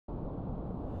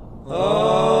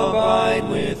Abide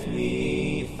with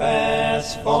me,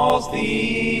 fast falls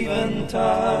the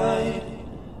eventide.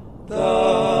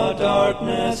 The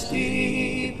darkness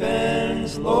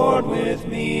deepens, Lord, with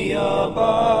me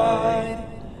abide.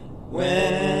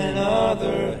 When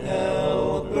other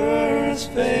helpers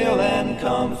fail and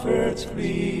comforts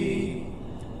flee,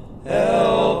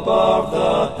 help of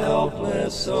the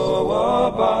helpless, so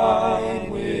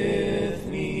abide with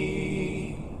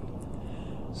me.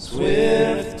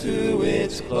 Swift to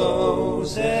its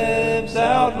close ebbs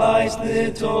out life's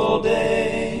little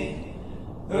day.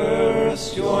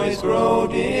 Earth's joys grow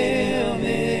dim,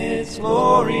 its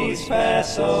glories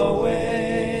pass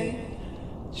away.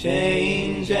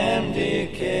 Change and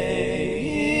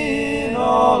decay in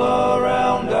all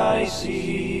around I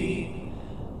see.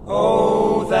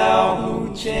 O thou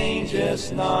who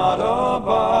changest not,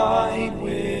 abide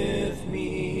with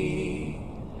me.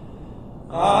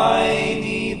 I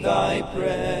need thy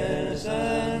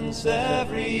presence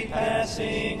every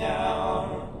passing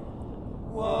hour.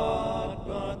 What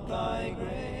but thy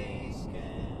grace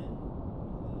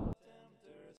can?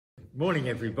 Morning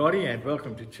everybody, and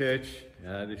welcome to church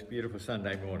this beautiful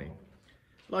Sunday morning.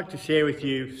 I'd like to share with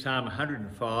you Psalm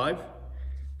 105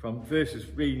 from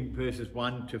reading verses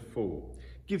 1 to 4.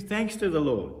 Give thanks to the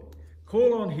Lord,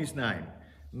 call on his name,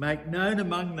 make known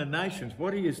among the nations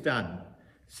what he has done.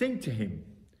 Sing to him,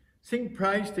 sing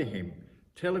praise to him,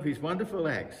 tell of his wonderful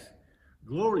acts,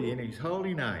 glory in his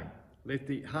holy name. Let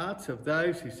the hearts of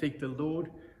those who seek the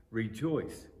Lord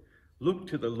rejoice. Look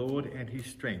to the Lord and his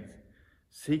strength.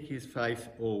 Seek his face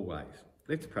always.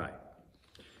 Let's pray.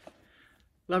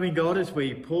 Loving God, as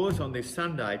we pause on this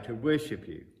Sunday to worship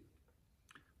you,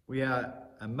 we are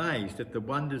amazed at the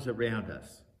wonders around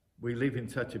us. We live in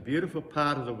such a beautiful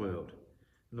part of the world.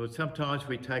 Lord, sometimes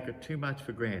we take it too much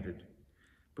for granted,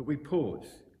 but we pause.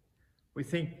 We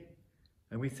think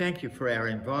and we thank you for our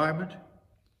environment.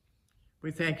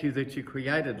 We thank you that you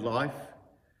created life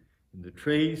in the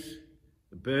trees,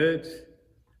 the birds,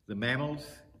 the mammals.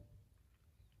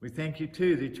 We thank you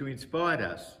too that you inspired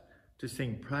us to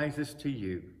sing praises to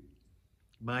you.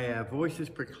 May our voices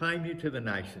proclaim you to the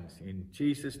nations. In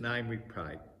Jesus' name we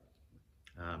pray.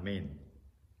 Amen.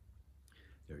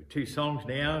 There are two songs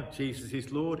now, Jesus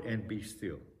is Lord and Be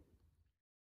Still.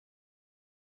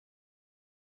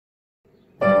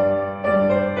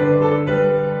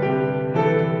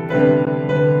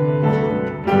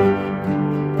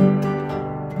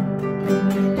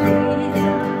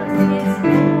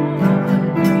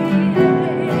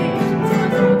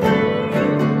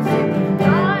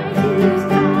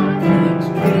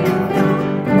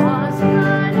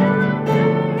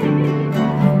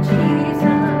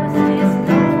 Jesus is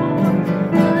Lord,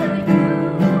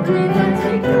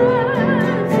 the you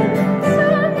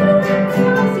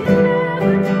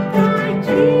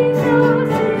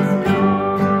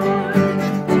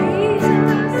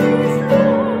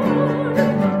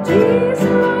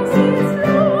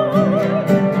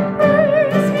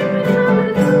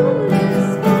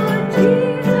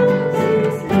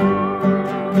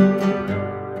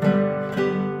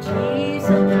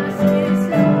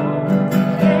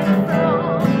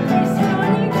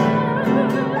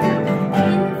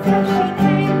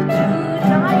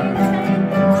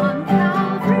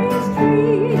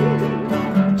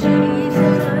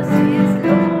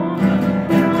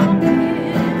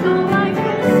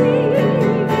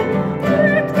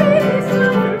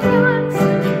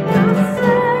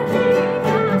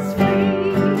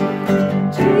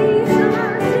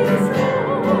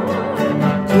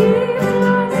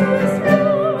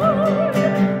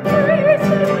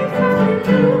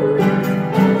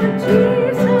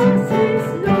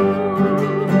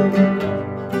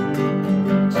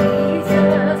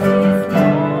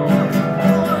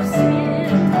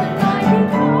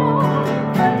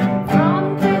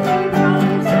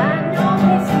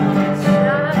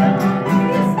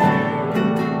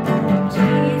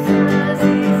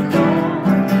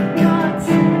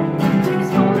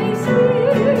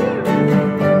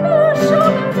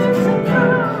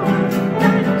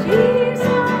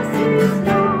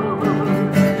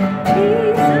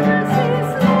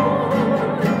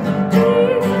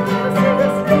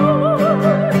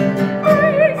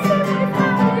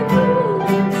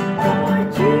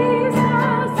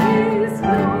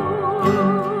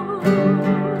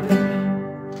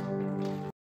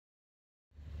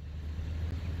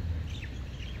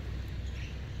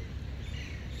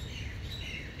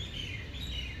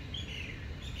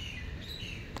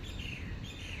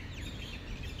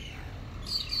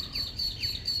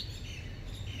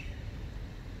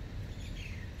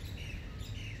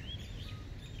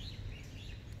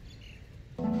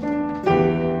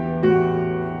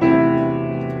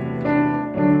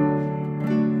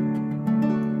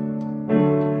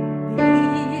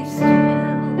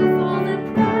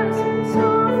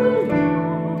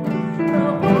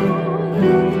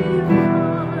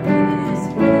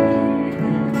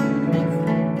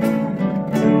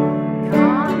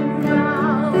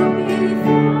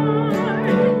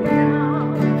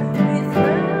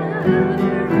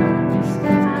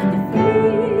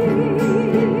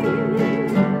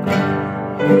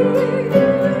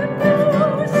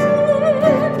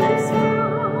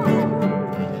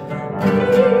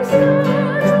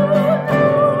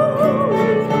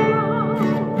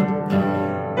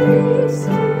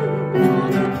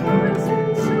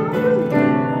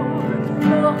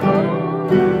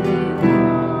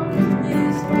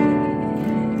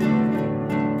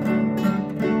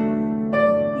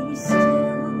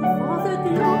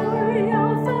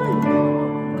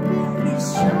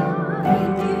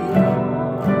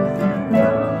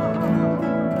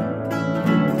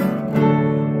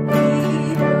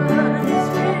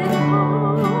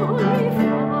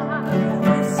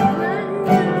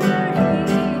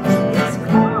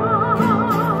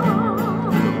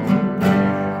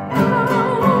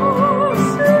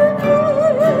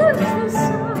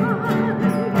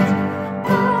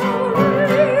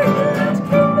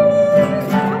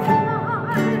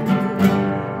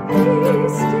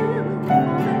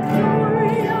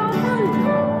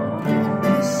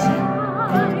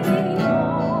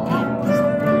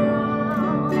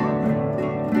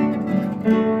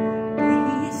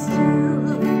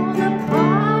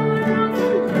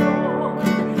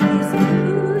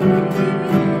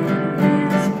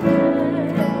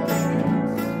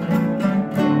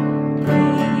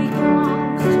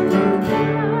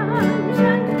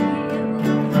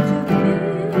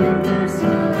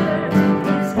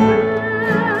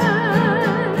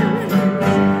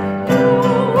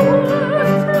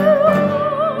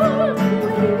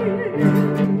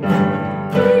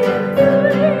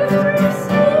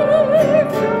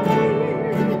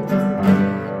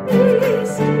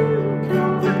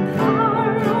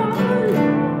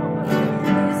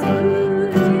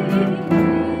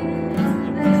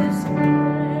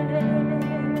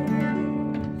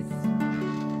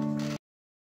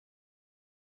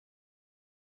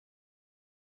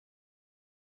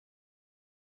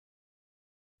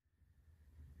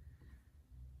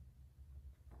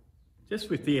Just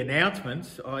with the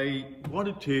announcements, I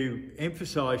wanted to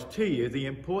emphasise to you the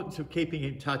importance of keeping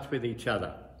in touch with each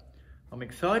other. I'm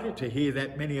excited to hear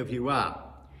that many of you are.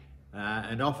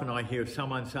 And often I hear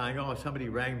someone saying, oh, somebody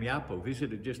rang me up or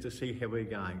visited just to see how we're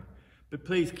going. But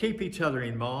please keep each other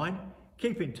in mind,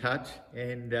 keep in touch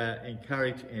and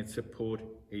encourage and support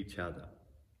each other.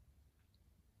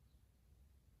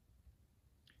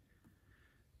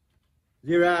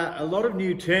 There are a lot of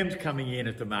new terms coming in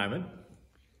at the moment.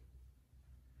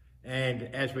 And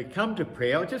as we come to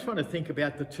prayer, I just want to think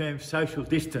about the term social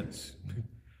distance.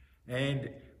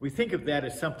 And we think of that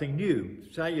as something new,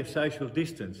 say your social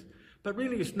distance. But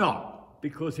really it's not,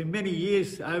 because in many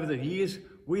years, over the years,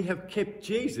 we have kept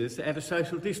Jesus at a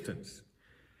social distance.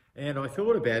 And I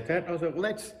thought about that. I thought, well,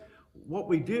 that's what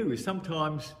we do is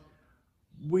sometimes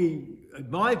we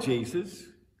admire Jesus,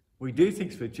 we do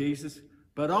things for Jesus,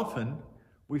 but often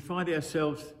we find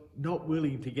ourselves not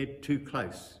willing to get too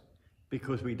close,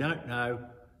 because we don't know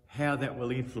how that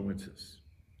will influence us.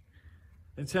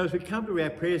 And so as we come to our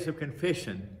prayers of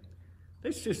confession,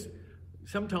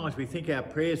 sometimes we think our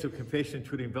prayers of confession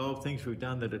should involve things we've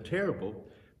done that are terrible,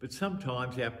 but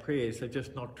sometimes our prayers are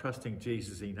just not trusting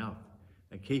Jesus enough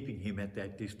and keeping him at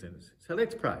that distance. So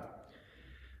let's pray.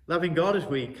 Loving God, as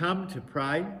we come to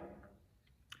pray,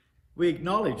 we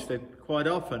acknowledge that quite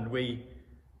often we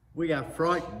are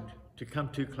frightened to come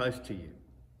too close to you.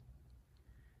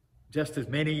 Just as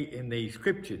many in the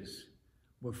scriptures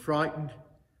were frightened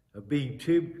of being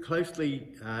too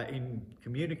closely in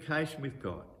communication with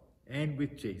God and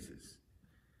with Jesus,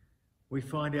 we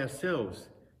find ourselves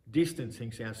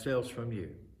distancing ourselves from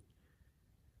you.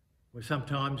 We're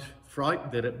sometimes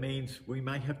frightened that it means we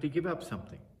may have to give up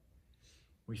something.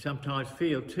 We sometimes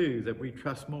feel too that we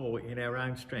trust more in our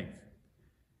own strength.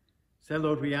 So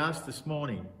Lord, we ask this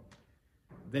morning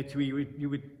that we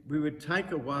would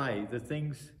take away the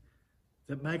things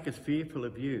that make us fearful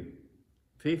of you,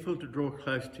 fearful to draw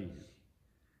close to you,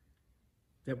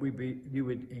 that you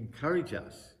would encourage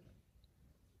us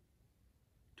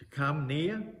to come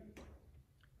near,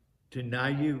 to know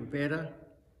you better,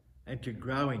 and to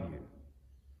grow in you,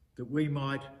 that we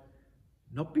might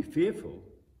not be fearful,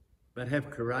 but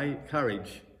have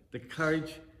courage, the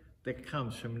courage that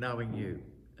comes from knowing you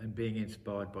and being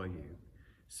inspired by you.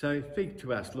 So speak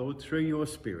to us, Lord, through your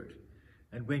Spirit,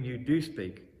 and when you do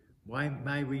speak,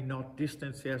 may we not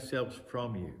distance ourselves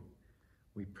from you.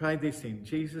 We pray this in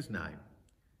Jesus' name,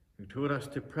 who taught us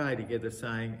to pray together,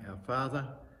 saying, Our Father,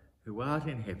 who art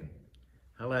in heaven,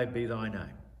 hallowed be thy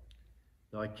name.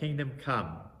 Thy kingdom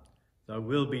come, thy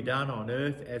will be done on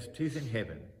earth as it is in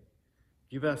heaven.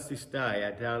 Give us this day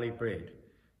our daily bread,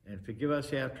 and forgive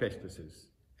us our trespasses,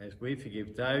 as we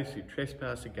forgive those who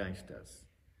trespass against us.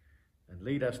 And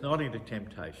lead us not into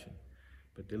temptation,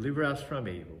 but deliver us from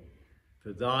evil.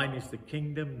 For thine is the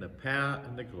kingdom, the power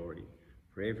and the glory,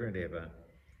 forever and ever.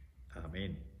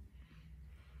 Amen.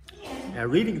 Our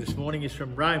reading this morning is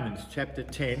from Romans chapter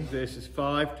 10, verses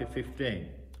 5 to 15.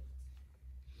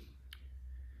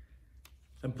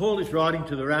 And Paul is writing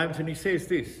to the Romans and he says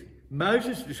this: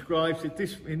 Moses describes it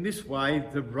in this way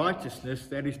the righteousness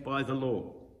that is by the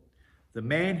law. The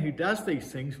man who does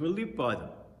these things will live by them.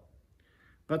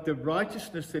 But the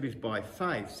righteousness that is by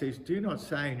faith says, do not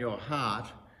say in your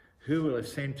heart, who will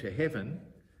ascend to heaven,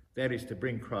 that is to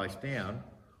bring Christ down,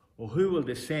 or who will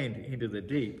descend into the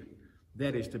deep,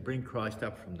 that is to bring Christ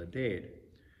up from the dead.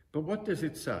 But what does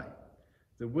it say?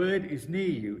 The word is near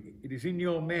you, it is in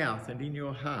your mouth and in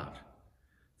your heart.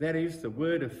 That is the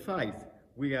word of faith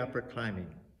we are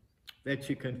proclaiming, that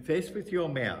you confess with your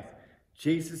mouth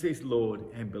Jesus is Lord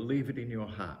and believe it in your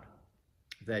heart,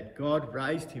 that God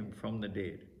raised him from the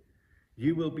dead.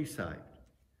 You will be saved.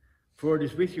 For it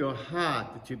is with your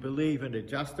heart that you believe and are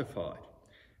justified,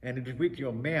 and it is with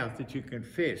your mouth that you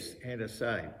confess and are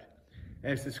saved.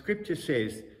 As the scripture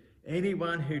says,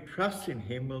 anyone who trusts in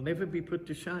him will never be put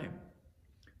to shame.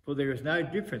 For there is no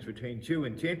difference between Jew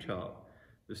and Gentile.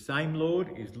 The same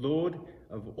Lord is Lord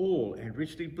of all and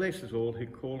richly blesses all who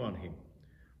call on him.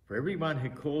 For everyone who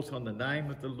calls on the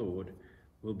name of the Lord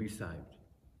will be saved.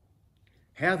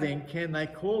 How then can they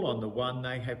call on the one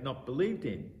they have not believed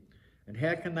in? And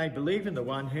how can they believe in the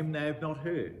one whom they have not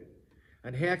heard?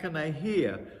 And how can they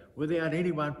hear without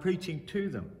anyone preaching to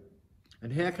them?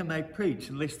 And how can they preach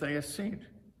unless they are sent?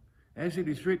 As it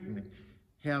is written,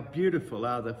 how beautiful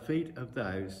are the feet of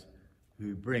those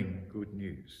who bring good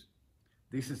news.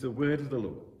 This is the word of the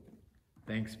Lord.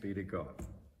 Thanks be to God.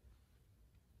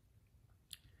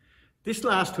 This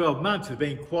last 12 months has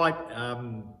been quite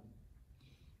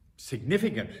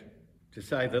significant, to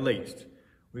say the least.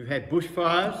 We've had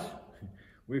bushfires,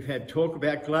 we've had talk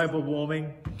about global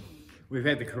warming, we've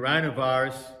had the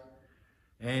coronavirus,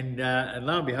 and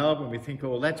lo and behold, when we think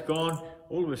all that's gone,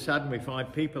 all of a sudden we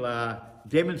find people are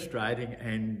demonstrating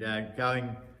and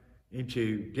going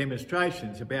into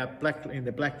demonstrations about in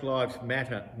the Black Lives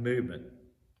Matter movement.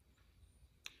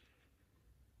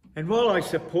 And while I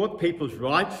support people's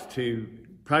rights to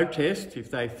protest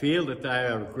if they feel that they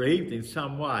are aggrieved in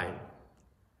some way,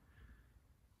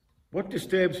 what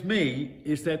disturbs me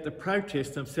is that the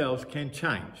protests themselves can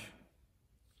change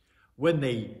when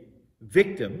the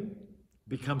victim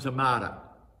becomes a martyr.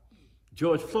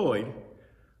 George Floyd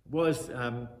was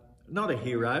not a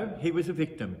hero, he was a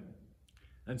victim.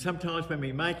 And sometimes when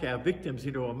we make our victims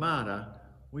into a martyr,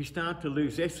 we start to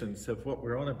lose essence of what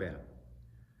we're on about.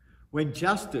 When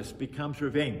justice becomes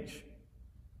revenge.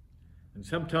 And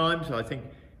sometimes I think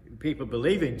people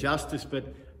believe in justice,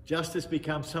 but justice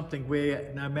becomes something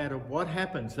where no matter what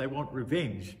happens, they want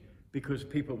revenge because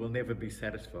people will never be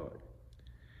satisfied.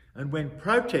 And when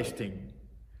protesting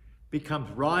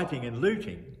becomes rioting and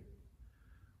looting,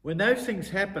 when those things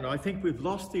happen, I think we've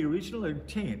lost the original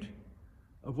intent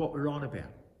of what we're on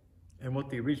about and what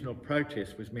the original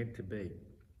protest was meant to be.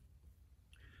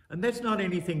 And that's not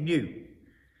anything new.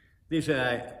 There's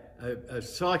a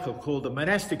cycle called the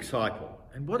monastic cycle,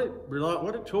 and what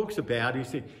it talks about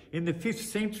is that in the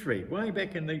 5th century, way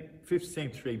back in the 5th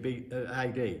century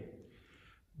AD,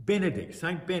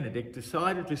 Saint Benedict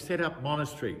decided to set up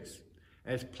monasteries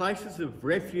as places of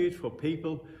refuge for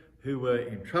people who were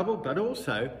in trouble, but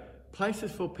also places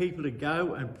for people to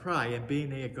go and pray and be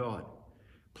near God.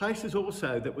 Places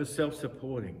also that were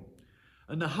self-supporting.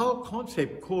 And the whole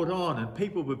concept caught on, and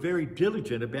people were very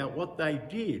diligent about what they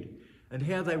did and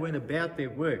how they went about their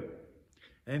work.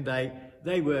 And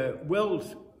they were well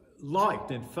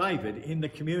liked and favoured in the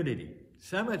community,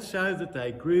 so much so that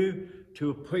they grew to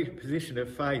a position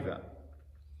of favour.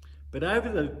 But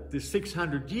over the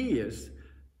 600 years,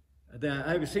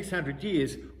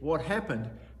 what happened?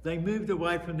 They moved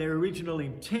away from their original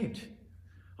intent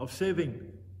of serving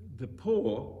the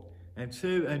poor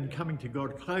and coming to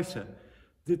God closer,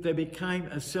 that they became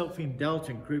a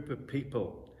self-indulgent group of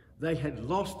people. They had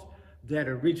lost that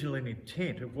original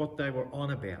intent of what they were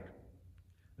on about.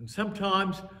 And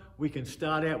sometimes we can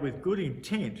start out with good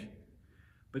intent,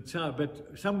 but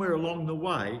somewhere along the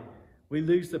way we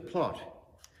lose the plot.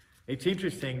 It's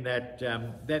interesting that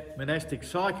that monastic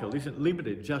cycle isn't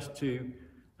limited just to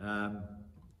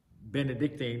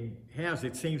Benedictine houses.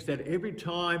 It seems that every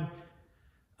time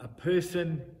a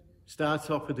person starts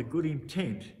off with a good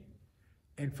intent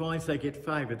and finds they get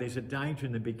favour, there's a danger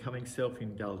in them becoming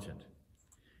self-indulgent.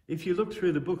 If you look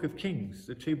through the book of Kings,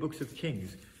 the 2 books of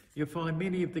Kings, you'll find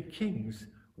many of the kings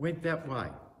went that way.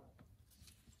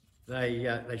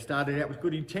 They started out with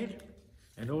good intent,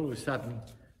 and all of a sudden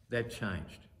that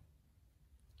changed.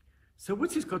 So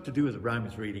what's this got to do with the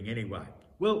Romans reading anyway?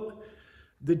 Well,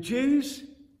 the Jews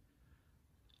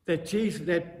that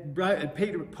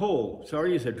Paul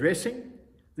is addressing,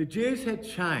 the Jews had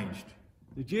changed.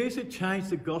 The Jews had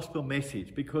changed the gospel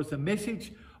message because the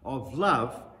message of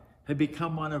love had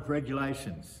become one of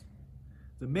regulations.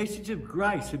 The message of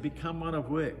grace had become one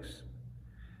of works.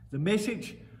 The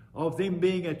message of them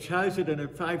being a chosen and a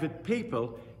favoured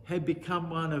people had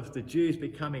become one of the Jews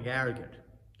becoming arrogant.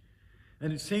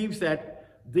 And it seems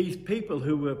that these people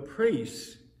who were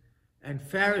priests and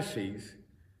Pharisees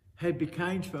had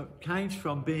changed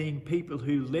from being people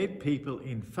who led people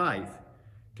in faith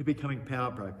to becoming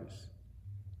power brokers.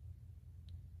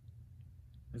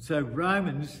 And so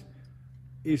Romans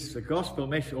is the gospel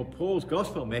message, or Paul's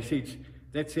gospel message,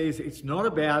 that says it's not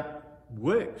about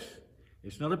works.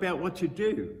 It's not about what you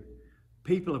do.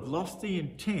 People have lost the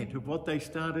intent of what they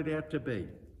started out to be,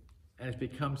 and it's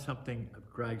become something of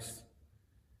grace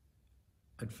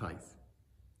and faith.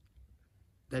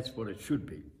 That's what it should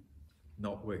be,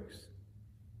 not works.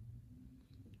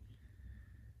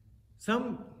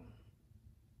 Some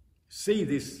see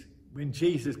this when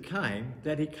Jesus came,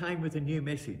 that he came with a new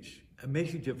message, a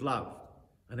message of love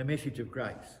and a message of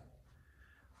grace,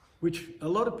 which a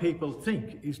lot of people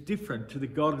think is different to the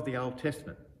God of the Old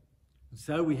Testament. And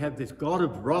so we have this God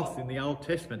of wrath in the Old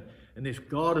Testament and this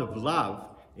God of love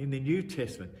in the New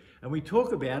Testament. And we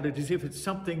talk about it as if it's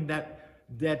something that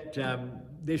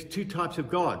there's two types of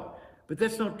God. But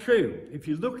that's not true. If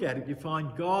you look at it, you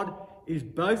find God is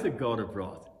both a God of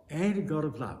wrath and a God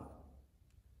of love.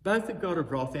 Both a God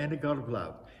of wrath and a God of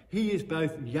love. He is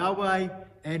both Yahweh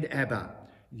and Abba.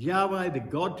 Yahweh, the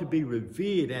God to be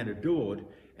revered and adored,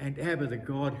 and Abba, the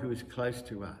God who is close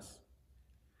to us.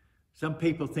 Some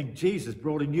people think Jesus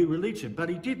brought a new religion, but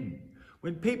he didn't.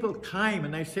 When people came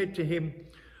and they said to him,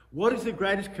 "What is the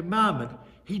greatest commandment?"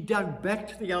 he dug back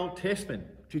to the Old Testament,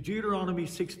 to Deuteronomy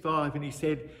 6:5, and he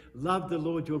said, "Love the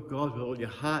Lord your God with all your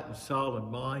heart and soul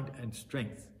and mind and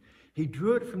strength." He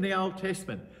drew it from the Old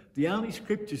Testament, the only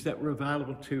scriptures that were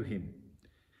available to him.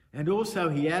 And also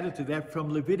he added to that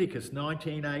from Leviticus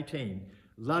 19:18,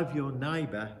 "Love your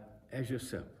neighbour as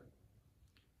yourself."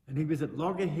 And he was at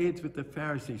loggerheads with the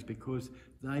Pharisees because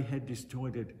they had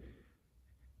distorted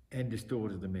and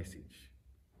distorted the message.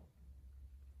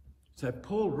 So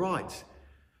Paul writes,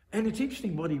 and it's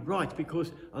interesting what he writes,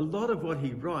 because a lot of what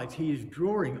he writes, he is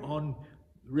drawing on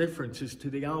references to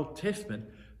the Old Testament,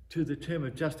 to the term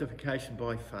of justification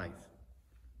by faith.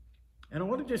 And I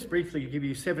want to just briefly give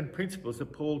you 7 principles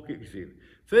that Paul gives you.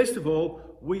 First of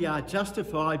all, we are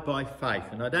justified by faith.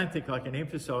 And I don't think I can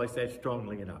emphasise that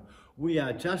strongly enough. We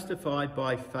are justified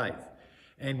by faith.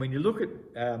 And when you look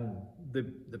at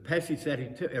the passage that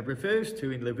he refers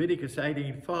to in Leviticus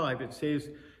 18:5, it says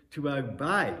to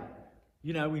obey.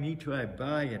 You know, we need to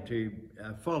obey and to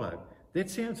follow. That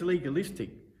sounds legalistic,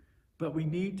 but we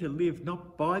need to live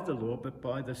not by the law, but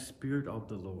by the Spirit of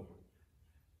the law.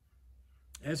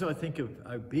 As I think of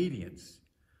obedience,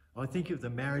 I think of the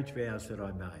marriage vows that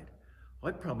I made.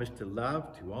 I promised to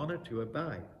love, to honour, to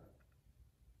obey.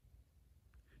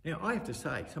 Now, I have to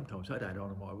say, sometimes I don't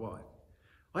honour my wife.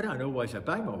 I don't always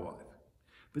obey my wife.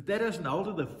 But that doesn't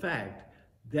alter the fact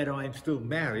that I am still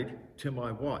married to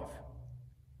my wife.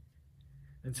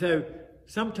 And so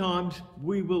sometimes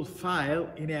we will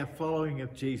fail in our following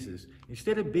of Jesus.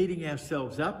 Instead of beating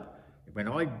ourselves up, when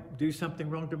I do something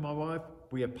wrong to my wife,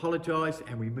 we apologise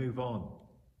and we move on,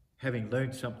 having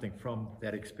learned something from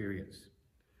that experience.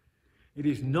 It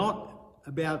is not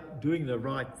about doing the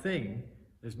right thing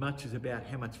as much as about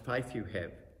how much faith you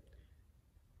have.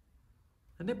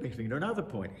 And that brings me to another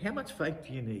point. How much faith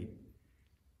do you need?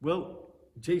 Well,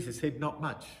 Jesus said not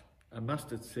much. A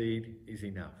mustard seed is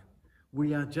enough.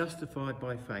 We are justified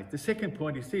by faith. The second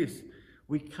point is this: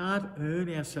 we can't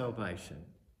earn our salvation.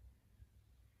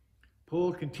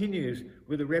 Paul continues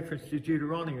with a reference to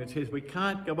Deuteronomy and says we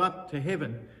can't go up to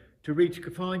heaven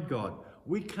to find God.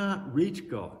 We can't reach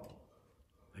God,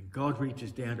 and God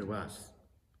reaches down to us.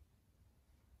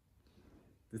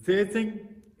 The third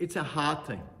thing, it's a heart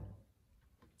thing.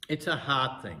 It's a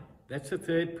heart thing. That's the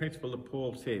third principle that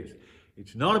Paul says.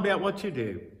 It's not about what you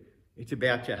do, it's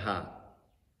about your heart.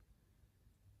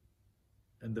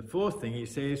 And the fourth thing he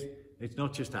says, it's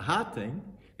not just a heart thing,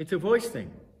 it's a voice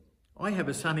thing. I have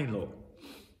a son-in-law,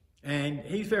 and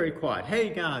he's very quiet. How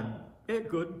you going? Yeah,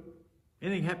 good.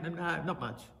 Anything happening? No, not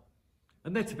much.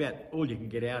 And that's about all you can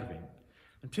get out of him,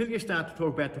 until you start to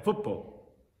talk about the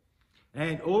football.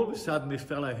 And all of a sudden, this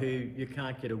fellow who you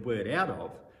can't get a word out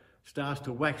of starts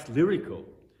to wax lyrical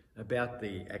about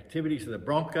the activities of the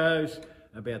Broncos,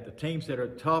 about the teams that are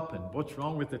at top and what's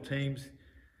wrong with the teams.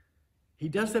 He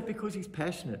does that because he's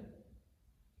passionate.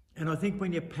 And I think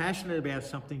when you're passionate about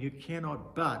something, you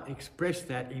cannot but express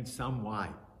that in some way.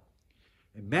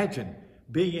 Imagine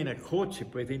being in a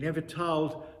courtship where you never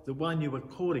told the one you were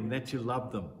courting that you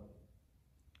loved them.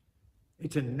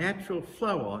 It's a natural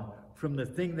flow on from the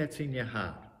thing that's in your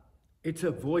heart. It's a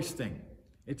voice thing.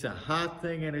 It's a heart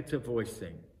thing and it's a voice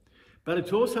thing. But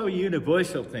it's also a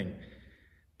universal thing.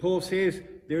 Paul says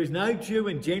there is no Jew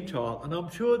and Gentile, and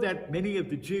I'm sure that many of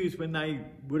the Jews, when they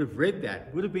would have read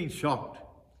that, would have been shocked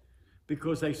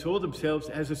because they saw themselves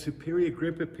as a superior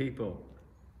group of people.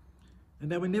 And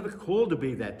they were never called to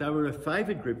be that. They were a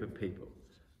favoured group of people,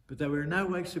 but they were in no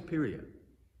way superior.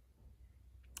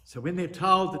 So when they're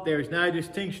told that there is no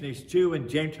distinction as Jew and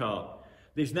Gentile,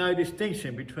 there's no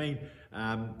distinction between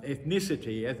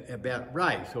ethnicity, about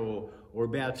race or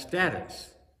about status.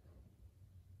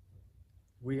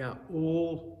 We are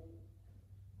all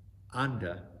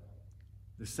under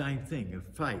the same thing of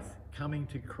faith, coming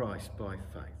to Christ by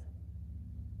faith.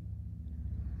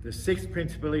 The sixth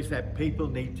principle is that people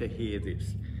need to hear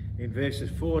this. In verses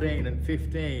 14 and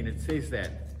 15 it says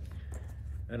that,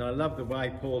 and I love the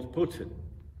way Paul puts it.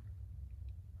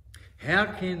 How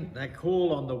can they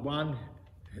call on the one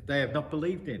they have not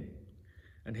believed in?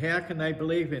 And how can they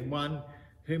believe in one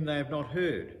whom they have not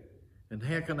heard? And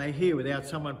how can they hear without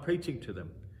someone preaching to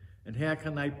them? And how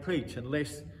can they preach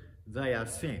unless they are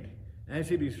sent?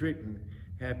 As it is written,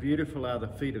 how beautiful are the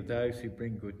feet of those who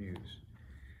bring good news.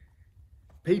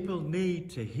 People need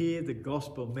to hear the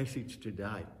gospel message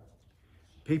today.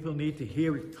 People need to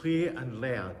hear it clear and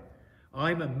loud.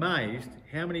 I'm amazed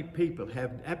how many people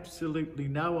have absolutely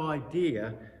no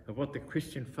idea of what the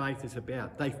Christian faith is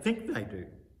about. They think they do.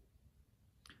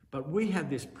 But we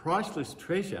have this priceless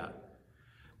treasure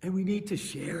and we need to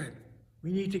share it.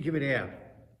 We need to give it out.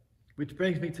 Which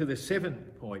brings me to the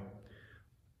seventh point.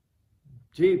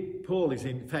 Paul is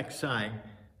in fact saying,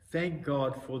 thank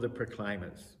God for the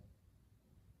proclaimers.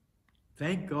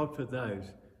 Thank God for those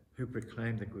who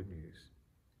proclaim the good news.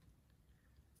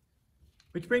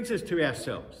 Which brings us to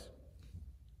ourselves.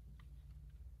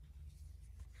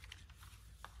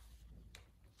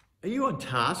 Are you on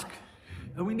task?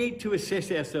 And we need to assess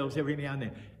ourselves every now and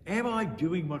then. Am I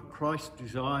doing what Christ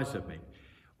desires of me?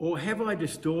 Or have I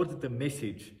distorted the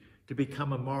message to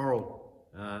become a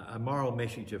moral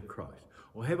message of Christ?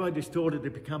 Or have I distorted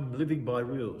to become living by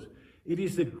rules? It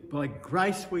is by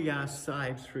grace we are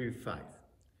saved through faith.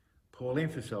 Paul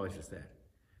emphasises that,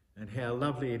 and how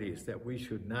lovely it is that we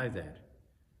should know that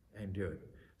and do it.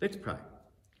 Let's pray.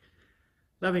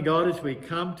 Loving God, as we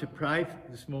come to pray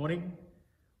this morning,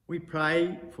 we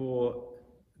pray for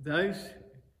those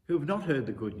who have not heard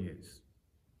the good news,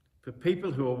 for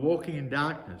people who are walking in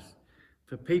darkness,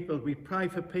 we pray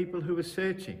for people who are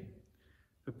searching,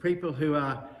 for people who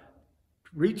are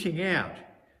reaching out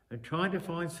and trying to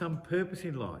find some purpose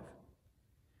in life,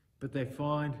 but they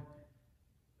find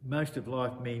most of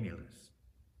life meaningless.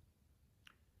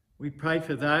 We pray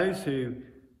for those who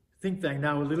think they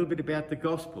know a little bit about the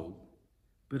gospel,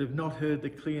 but have not heard the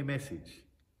clear message.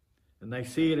 And they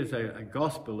see it as a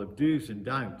gospel of do's and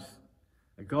don'ts,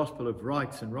 a gospel of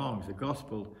rights and wrongs, a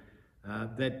gospel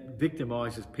that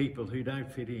victimises people who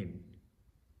don't fit in.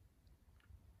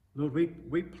 Lord,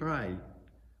 we pray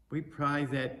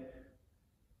that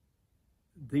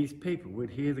these people would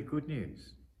hear the good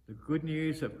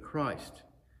news of Christ,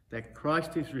 that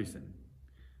Christ is risen,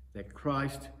 that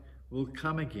Christ will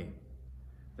come again,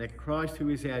 that Christ, who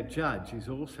is our judge, is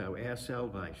also our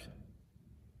salvation.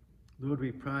 Lord,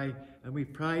 we pray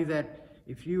that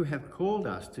if you have called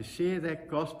us to share that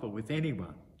gospel with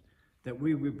anyone, that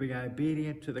we would be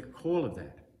obedient to the call of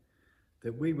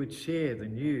that we would share the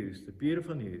news, the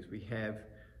beautiful news we have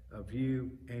of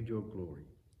you and your glory.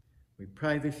 We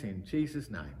pray this in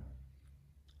Jesus' name.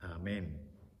 Amen.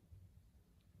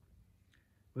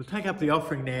 We'll take up the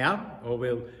offering now, or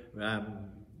we'll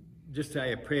just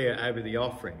say a prayer over the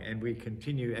offering, and we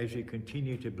continue as you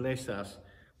continue to bless us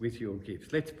with your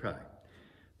gifts. Let's pray.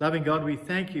 Loving God, we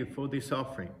thank you for this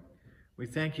offering. We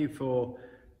thank you for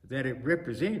that it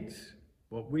represents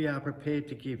what we are prepared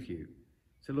to give you.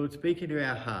 So Lord, speak into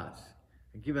our hearts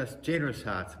and give us generous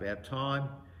hearts of our time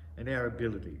and our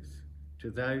abilities to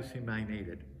those who may need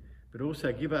it, but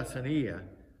also give us an ear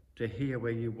to hear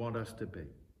where you want us to be.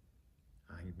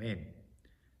 Amen.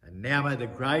 And now may the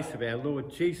grace of our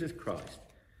Lord Jesus Christ,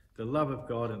 the love of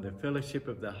God and the fellowship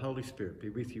of the Holy Spirit be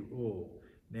with you all,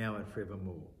 now and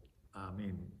forevermore.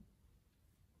 Amen.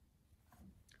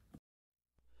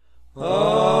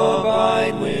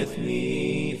 Abide with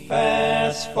me,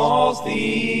 fast falls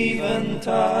the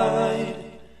eventide.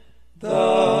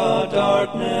 The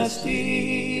darkness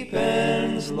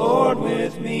deepens, Lord,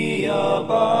 with me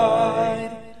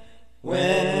abide.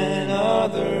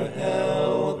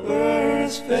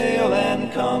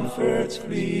 deserts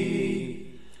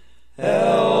flee.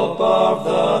 Help of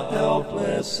the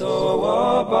helpless,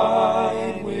 so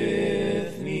abide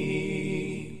with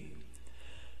me.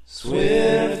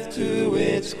 Swift to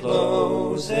its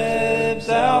close ebbs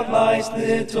out life's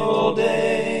little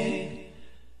day.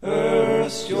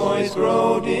 Earth's joys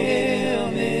grow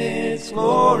dim, its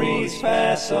glories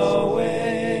pass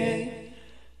away.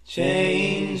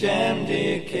 Change and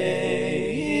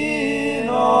decay in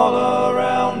all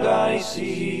around I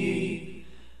see.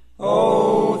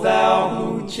 O thou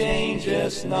who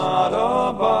changest not,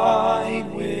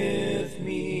 abide with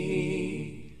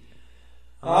me.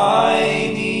 I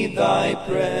need thy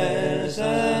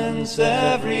presence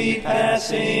every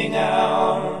passing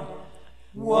hour.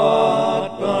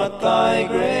 What but thy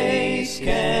grace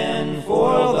can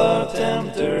foil the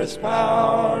tempter's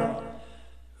power?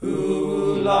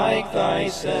 Who like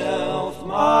thyself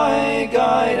my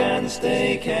guide and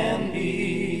stay can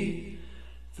be?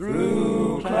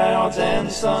 Through clouds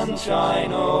and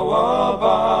sunshine, oh,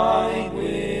 abide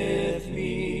with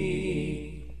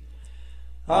me.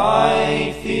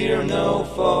 I fear no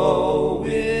foe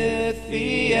with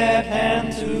thee at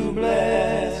hand to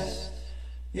bless.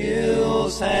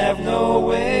 Ills have no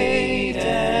weight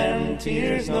and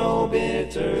tears no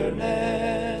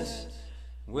bitterness.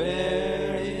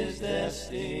 Where is their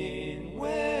sting?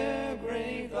 Where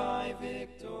grave thy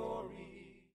victory?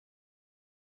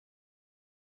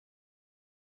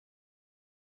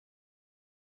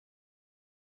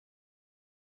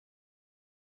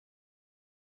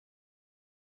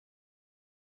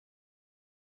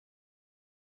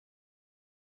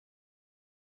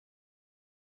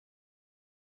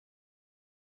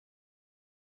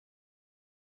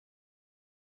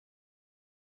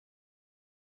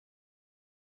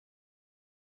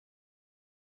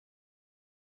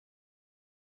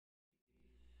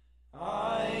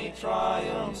 I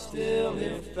triumph still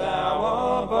if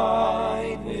thou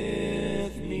abide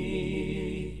with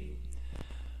me.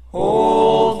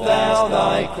 Hold thou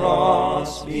thy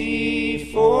cross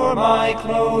before my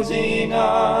closing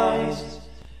eyes.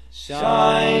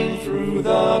 Shine through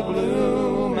the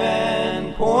gloom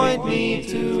and point me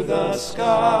to the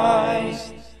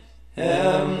skies.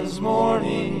 Heaven's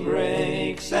morning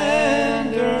breaks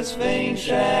and earth's faint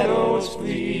shadows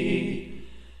flee.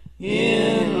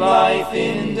 In life,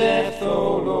 in death,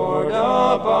 O Lord,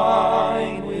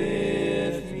 abide